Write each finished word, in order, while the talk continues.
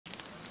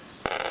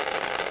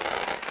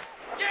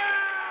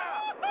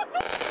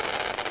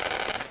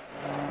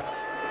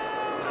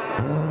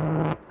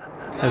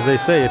As they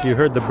say, if you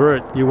heard the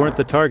bird, you weren't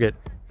the target.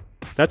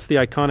 That's the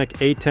iconic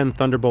A-10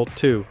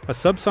 Thunderbolt II, a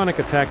subsonic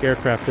attack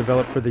aircraft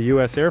developed for the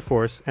US Air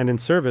Force and in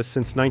service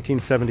since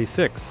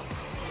 1976.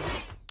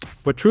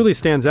 What truly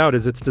stands out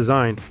is its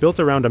design, built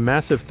around a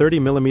massive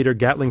 30mm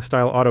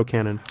Gatling-style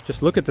autocannon.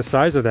 Just look at the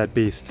size of that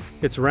beast.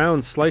 Its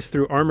rounds slice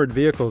through armored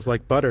vehicles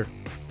like butter.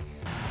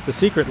 The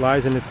secret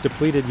lies in its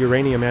depleted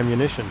uranium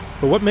ammunition.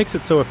 But what makes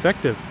it so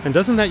effective? And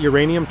doesn't that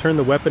uranium turn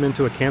the weapon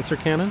into a cancer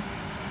cannon?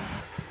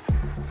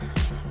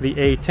 The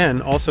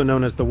A-10, also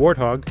known as the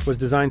Warthog, was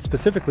designed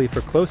specifically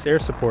for close air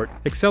support,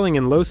 excelling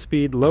in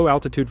low-speed,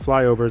 low-altitude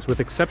flyovers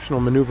with exceptional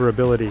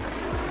maneuverability.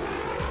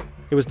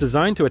 It was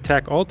designed to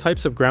attack all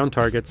types of ground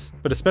targets,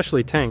 but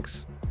especially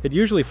tanks. It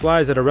usually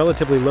flies at a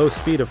relatively low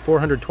speed of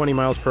 420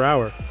 miles per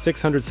hour,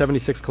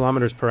 676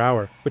 kilometers per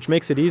hour, which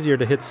makes it easier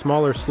to hit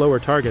smaller, slower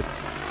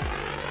targets.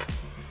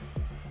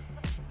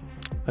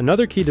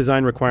 Another key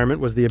design requirement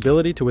was the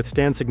ability to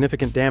withstand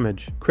significant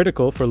damage,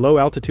 critical for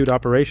low-altitude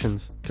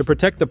operations. To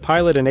protect the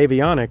pilot and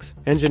avionics,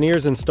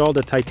 engineers installed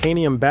a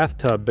titanium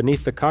bathtub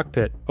beneath the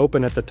cockpit,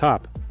 open at the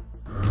top.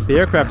 The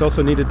aircraft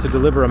also needed to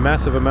deliver a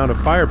massive amount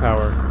of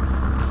firepower.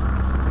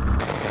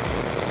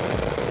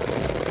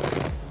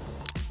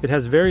 It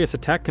has various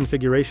attack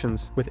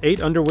configurations, with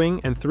 8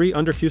 underwing and 3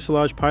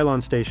 under-fuselage pylon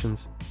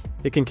stations.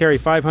 It can carry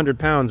 500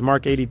 pounds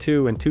Mark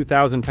 82 and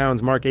 2,000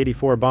 pounds Mark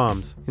 84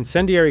 bombs,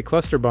 incendiary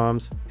cluster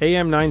bombs,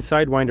 AM-9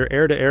 Sidewinder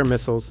air-to-air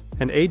missiles,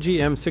 and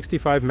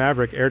AGM-65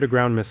 Maverick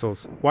air-to-ground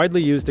missiles,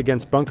 widely used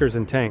against bunkers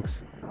and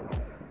tanks.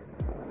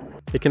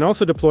 It can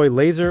also deploy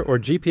laser or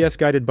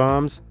GPS-guided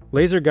bombs,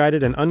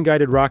 laser-guided and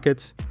unguided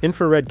rockets,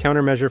 infrared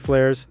countermeasure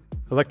flares,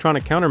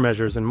 electronic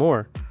countermeasures, and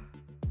more.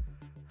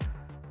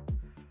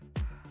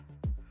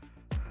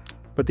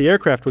 But the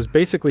aircraft was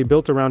basically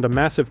built around a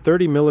massive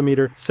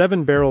 30mm,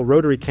 7-barrel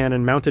rotary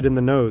cannon mounted in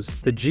the nose,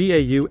 the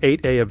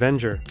GAU-8A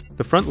Avenger.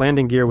 The front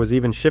landing gear was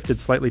even shifted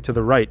slightly to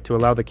the right to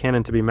allow the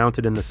cannon to be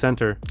mounted in the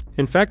center.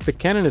 In fact, the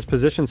cannon is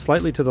positioned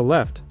slightly to the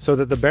left, so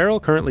that the barrel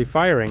currently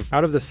firing,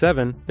 out of the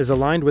 7, is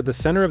aligned with the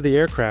center of the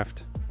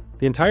aircraft.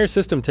 The entire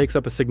system takes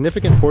up a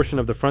significant portion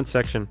of the front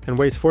section and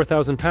weighs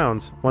 4,000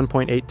 pounds,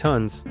 1.8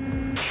 tons.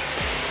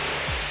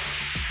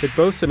 It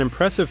boasts an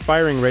impressive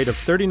firing rate of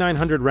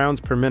 3,900 rounds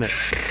per minute.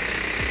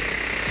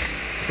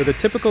 With a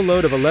typical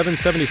load of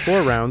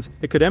 1174 rounds,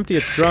 it could empty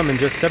its drum in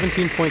just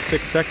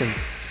 17.6 seconds.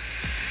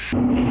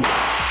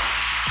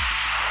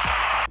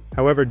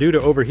 However, due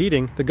to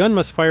overheating, the gun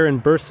must fire in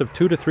bursts of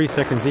 2 to 3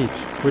 seconds each,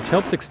 which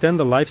helps extend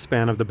the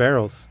lifespan of the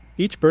barrels.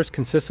 Each burst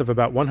consists of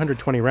about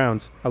 120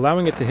 rounds,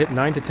 allowing it to hit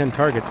 9 to 10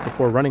 targets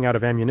before running out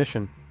of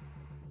ammunition.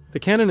 The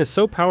cannon is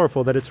so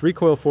powerful that its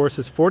recoil force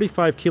is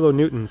 45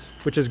 kilonewtons,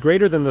 which is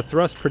greater than the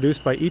thrust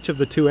produced by each of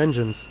the 2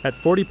 engines, at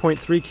 40.3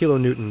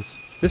 kilonewtons.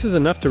 This is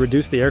enough to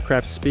reduce the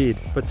aircraft's speed,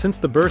 but since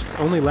the bursts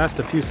only last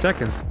a few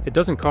seconds, it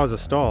doesn't cause a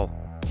stall.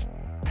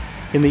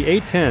 In the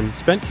A-10,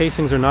 spent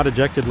casings are not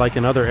ejected like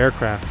in other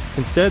aircraft.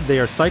 Instead, they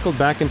are cycled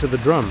back into the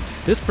drum.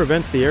 This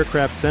prevents the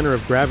aircraft's center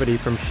of gravity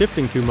from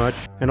shifting too much,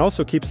 and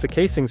also keeps the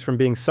casings from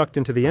being sucked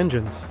into the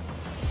engines.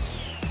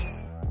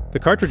 The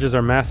cartridges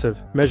are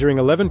massive, measuring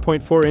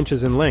 11.4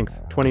 inches in length,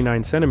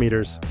 29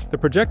 centimeters. The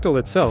projectile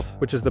itself,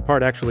 which is the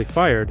part actually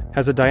fired,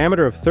 has a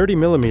diameter of 30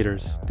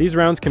 millimeters. These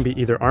rounds can be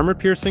either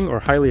armor-piercing or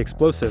highly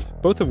explosive,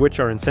 both of which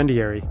are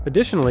incendiary.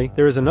 Additionally,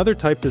 there is another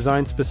type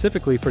designed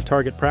specifically for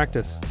target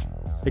practice.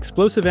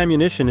 Explosive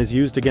ammunition is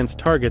used against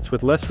targets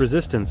with less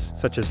resistance,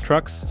 such as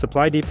trucks,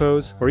 supply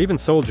depots, or even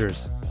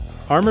soldiers.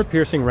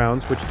 Armor-piercing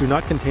rounds, which do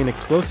not contain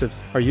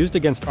explosives, are used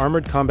against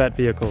armored combat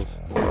vehicles.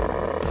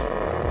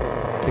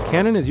 The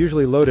cannon is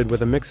usually loaded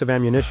with a mix of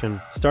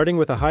ammunition, starting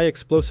with a high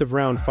explosive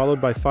round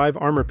followed by 5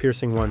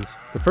 armor-piercing ones.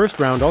 The first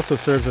round also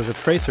serves as a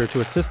tracer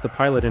to assist the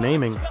pilot in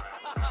aiming.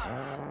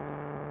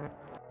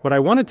 What I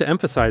wanted to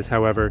emphasize,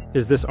 however,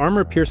 is this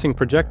armor-piercing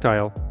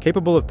projectile,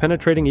 capable of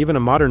penetrating even a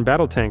modern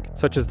battle tank,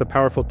 such as the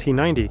powerful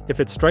T-90,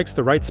 if it strikes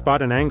the right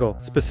spot and angle,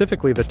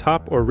 specifically the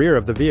top or rear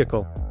of the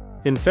vehicle.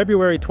 In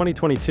February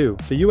 2022,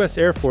 the US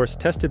Air Force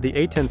tested the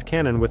A-10's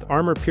cannon with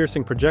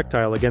armor-piercing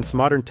projectile against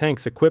modern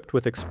tanks equipped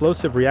with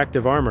explosive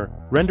reactive armor,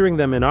 rendering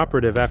them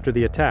inoperative after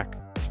the attack.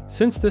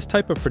 Since this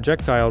type of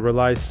projectile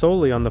relies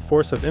solely on the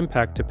force of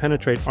impact to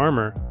penetrate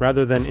armor,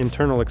 rather than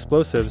internal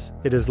explosives,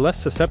 it is less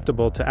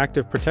susceptible to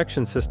active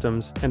protection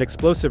systems and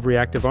explosive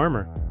reactive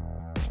armor.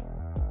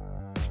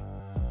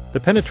 The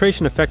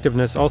penetration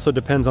effectiveness also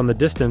depends on the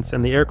distance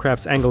and the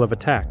aircraft's angle of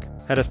attack.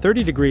 At a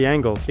 30-degree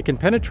angle, it can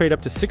penetrate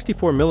up to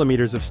 64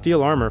 millimeters of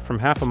steel armor from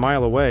half a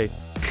mile away.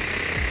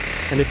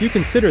 And if you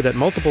consider that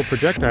multiple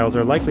projectiles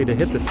are likely to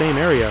hit the same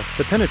area,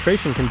 the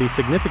penetration can be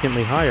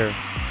significantly higher.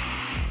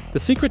 The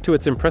secret to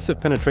its impressive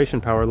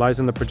penetration power lies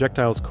in the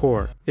projectile's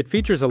core. It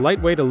features a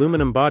lightweight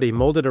aluminum body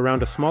molded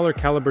around a smaller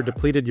caliber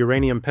depleted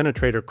uranium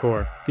penetrator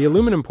core. The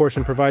aluminum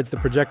portion provides the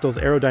projectile's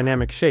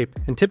aerodynamic shape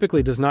and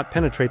typically does not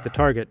penetrate the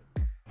target.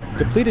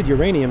 Depleted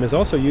uranium is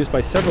also used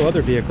by several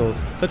other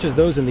vehicles, such as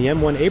those in the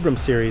M1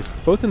 Abrams series,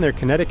 both in their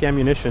kinetic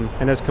ammunition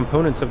and as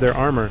components of their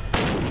armor.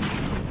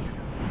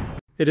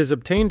 It is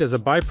obtained as a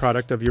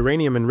byproduct of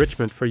uranium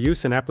enrichment for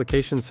use in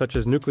applications such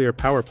as nuclear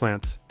power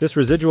plants. This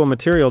residual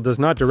material does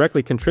not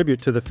directly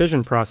contribute to the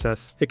fission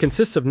process. It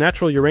consists of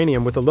natural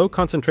uranium with a low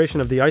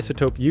concentration of the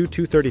isotope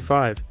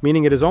U-235,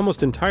 meaning it is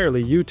almost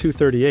entirely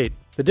U-238.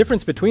 The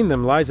difference between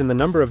them lies in the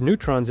number of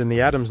neutrons in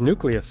the atom's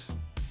nucleus.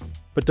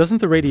 But doesn't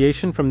the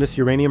radiation from this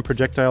uranium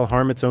projectile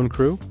harm its own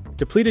crew?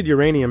 Depleted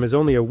uranium is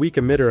only a weak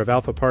emitter of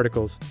alpha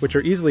particles, which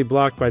are easily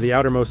blocked by the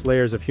outermost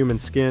layers of human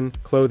skin,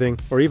 clothing,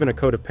 or even a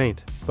coat of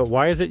paint. But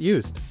why is it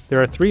used?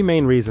 There are three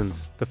main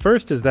reasons. The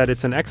first is that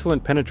it's an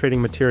excellent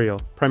penetrating material,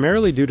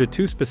 primarily due to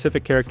two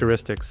specific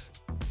characteristics.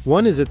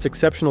 One is its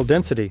exceptional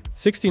density,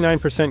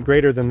 69%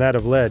 greater than that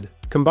of lead.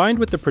 Combined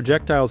with the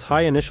projectile's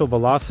high initial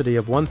velocity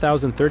of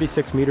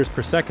 1,036 meters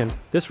per second,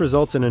 this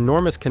results in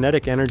enormous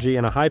kinetic energy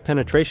and a high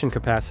penetration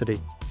capacity.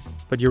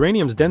 But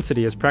uranium's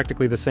density is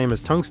practically the same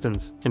as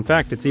tungsten's. In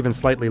fact, it's even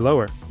slightly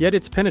lower. Yet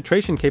its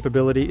penetration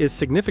capability is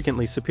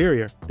significantly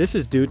superior. This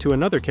is due to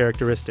another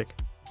characteristic.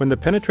 When the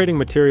penetrating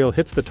material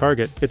hits the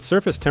target, its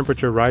surface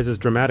temperature rises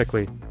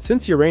dramatically.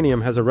 Since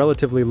uranium has a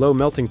relatively low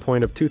melting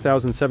point of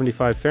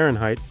 2075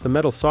 Fahrenheit, the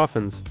metal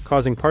softens,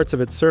 causing parts of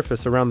its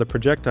surface around the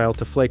projectile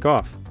to flake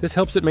off. This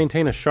helps it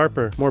maintain a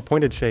sharper, more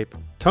pointed shape.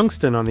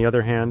 Tungsten, on the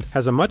other hand,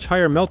 has a much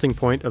higher melting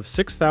point of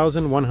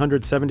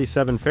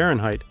 6,177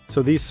 Fahrenheit,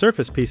 so these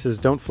surface pieces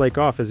don't flake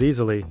off as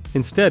easily.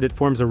 Instead, it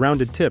forms a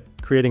rounded tip,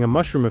 creating a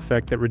mushroom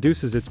effect that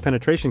reduces its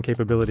penetration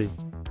capability.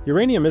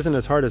 Uranium isn't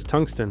as hard as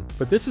tungsten,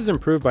 but this is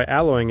improved by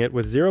alloying it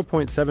with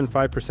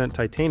 0.75%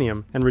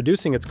 titanium and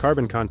reducing its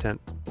carbon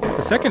content.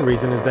 The second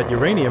reason is that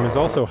uranium is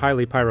also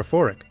highly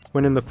pyrophoric.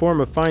 When in the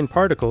form of fine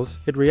particles,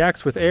 it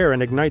reacts with air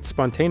and ignites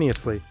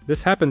spontaneously.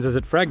 This happens as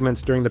it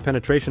fragments during the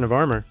penetration of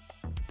armor.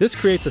 This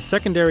creates a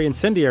secondary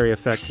incendiary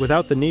effect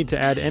without the need to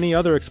add any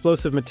other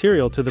explosive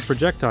material to the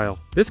projectile.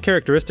 This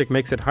characteristic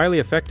makes it highly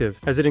effective,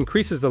 as it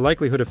increases the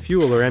likelihood of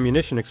fuel or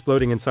ammunition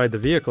exploding inside the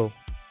vehicle.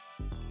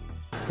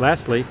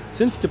 Lastly,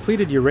 since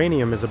depleted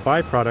uranium is a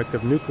byproduct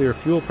of nuclear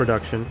fuel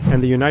production,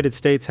 and the United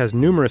States has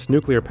numerous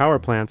nuclear power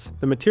plants,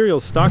 the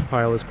material's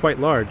stockpile is quite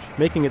large,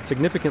 making it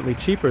significantly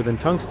cheaper than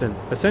tungsten,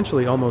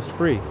 essentially almost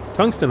free.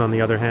 Tungsten, on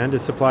the other hand,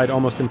 is supplied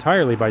almost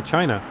entirely by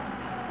China.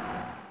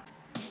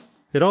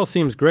 It all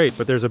seems great,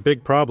 but there's a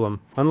big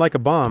problem. Unlike a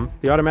bomb,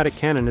 the automatic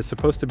cannon is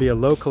supposed to be a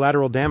low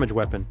collateral damage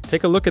weapon.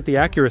 Take a look at the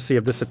accuracy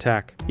of this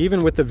attack,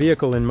 even with the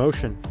vehicle in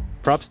motion.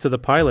 Props to the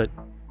pilot.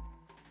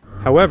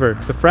 However,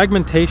 the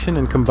fragmentation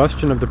and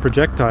combustion of the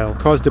projectile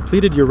caused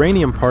depleted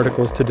uranium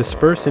particles to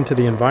disperse into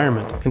the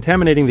environment,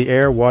 contaminating the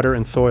air, water,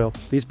 and soil.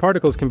 These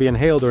particles can be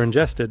inhaled or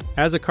ingested.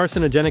 As a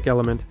carcinogenic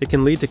element, it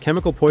can lead to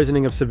chemical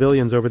poisoning of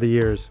civilians over the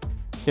years.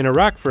 In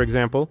Iraq, for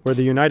example, where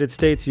the United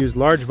States used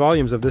large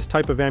volumes of this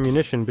type of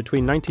ammunition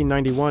between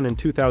 1991 and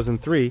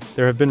 2003,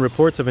 there have been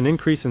reports of an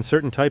increase in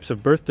certain types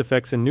of birth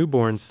defects in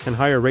newborns and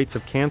higher rates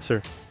of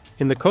cancer.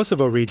 In the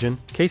Kosovo region,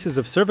 cases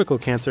of cervical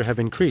cancer have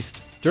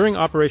increased. During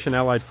Operation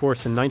Allied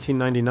Force in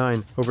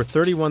 1999, over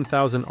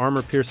 31,000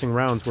 armor-piercing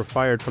rounds were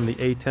fired from the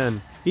A-10.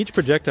 Each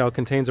projectile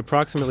contains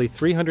approximately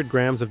 300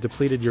 grams of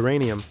depleted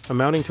uranium,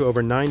 amounting to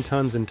over 9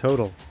 tons in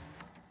total.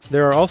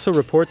 There are also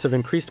reports of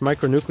increased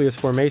micronucleus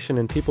formation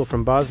in people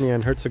from Bosnia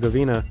and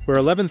Herzegovina, where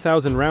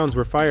 11,000 rounds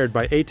were fired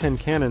by A-10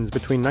 cannons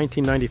between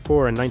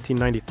 1994 and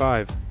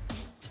 1995.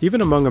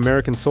 Even among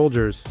American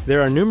soldiers,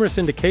 there are numerous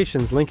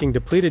indications linking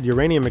depleted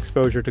uranium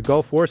exposure to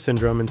Gulf War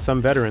syndrome in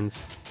some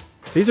veterans.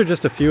 These are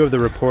just a few of the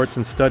reports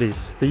and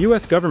studies. The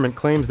US government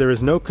claims there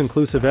is no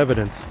conclusive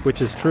evidence,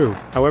 which is true.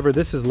 However,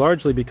 this is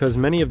largely because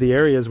many of the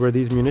areas where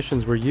these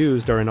munitions were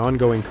used are in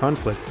ongoing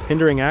conflict,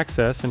 hindering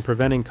access and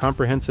preventing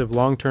comprehensive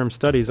long-term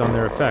studies on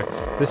their effects.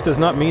 This does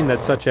not mean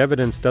that such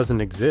evidence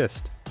doesn't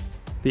exist.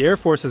 The Air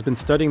Force has been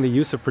studying the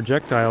use of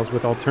projectiles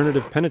with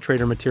alternative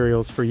penetrator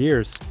materials for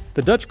years.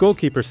 The Dutch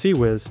Goalkeeper Sea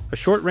Whiz, a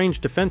short-range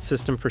defense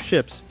system for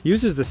ships,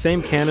 uses the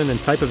same cannon and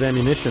type of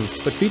ammunition,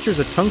 but features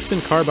a tungsten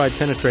carbide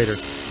penetrator.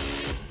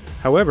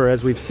 However,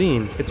 as we've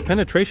seen, its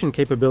penetration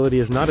capability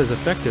is not as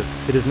effective.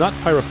 It is not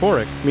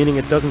pyrophoric, meaning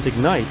it doesn't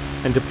ignite,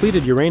 and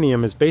depleted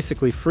uranium is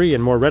basically free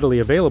and more readily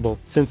available,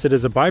 since it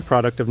is a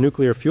byproduct of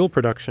nuclear fuel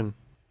production.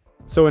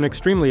 So an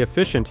extremely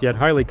efficient yet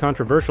highly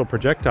controversial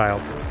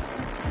projectile.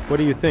 What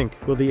do you think?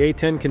 Will the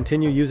A-10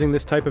 continue using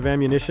this type of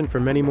ammunition for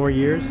many more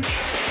years?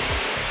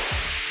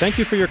 Thank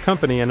you for your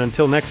company, and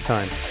until next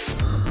time.